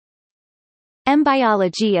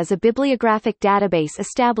EmBiology is a bibliographic database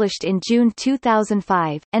established in June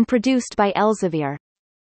 2005, and produced by Elsevier.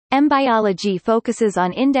 EmBiology focuses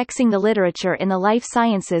on indexing the literature in the life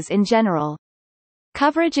sciences in general.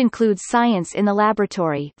 Coverage includes science in the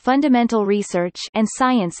laboratory, fundamental research, and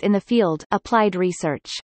science in the field, applied research.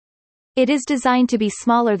 It is designed to be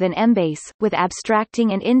smaller than Embase, with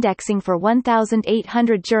abstracting and indexing for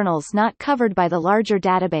 1,800 journals not covered by the larger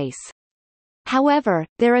database. However,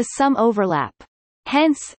 there is some overlap.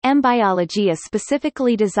 Hence, EmBiology is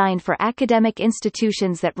specifically designed for academic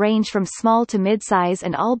institutions that range from small to mid-size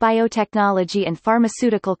and all biotechnology and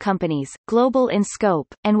pharmaceutical companies, global in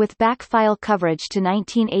scope, and with back-file coverage to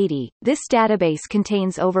 1980. This database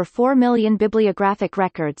contains over 4 million bibliographic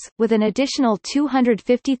records, with an additional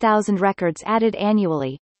 250,000 records added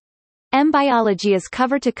annually. EmBiology is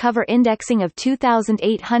cover-to-cover indexing of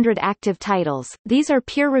 2,800 active titles. These are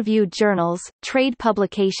peer-reviewed journals, trade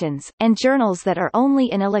publications, and journals that are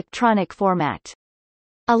only in electronic format.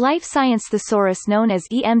 A life science thesaurus known as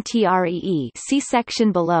EMTREE, see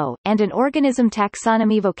section below, and an organism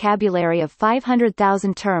taxonomy vocabulary of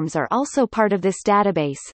 500,000 terms are also part of this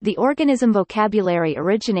database. The organism vocabulary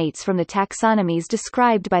originates from the taxonomies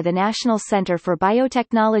described by the National Center for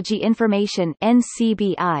Biotechnology Information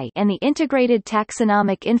 (NCBI) and the Integrated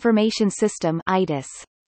Taxonomic Information System (ITIS).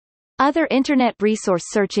 Other Internet resource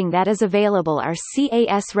searching that is available are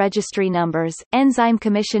CAS registry numbers, enzyme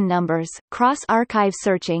commission numbers, cross-archive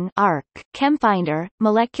searching (ARC), ChemFinder,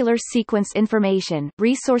 molecular sequence information,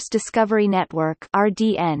 Resource Discovery Network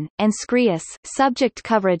 (RDN), and SCREUS. Subject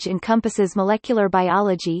coverage encompasses molecular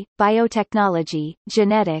biology, biotechnology,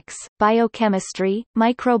 genetics, biochemistry,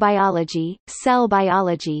 microbiology, cell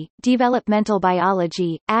biology, developmental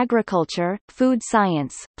biology, agriculture, food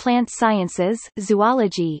science, plant sciences,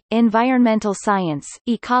 zoology, environmental science,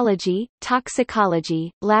 ecology, toxicology,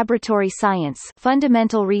 laboratory science,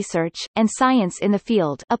 fundamental research, and science in the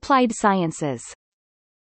field, applied sciences.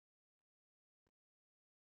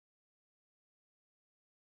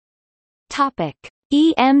 Topic: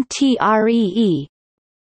 EMTREE.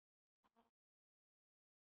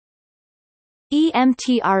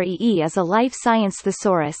 EMTREE is a life science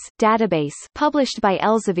thesaurus database published by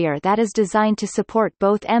Elsevier that is designed to support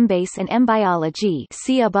both Embase and EmBiology.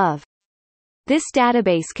 See above. This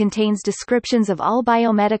database contains descriptions of all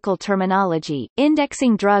biomedical terminology,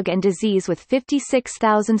 indexing drug and disease with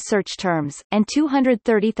 56,000 search terms, and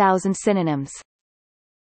 230,000 synonyms.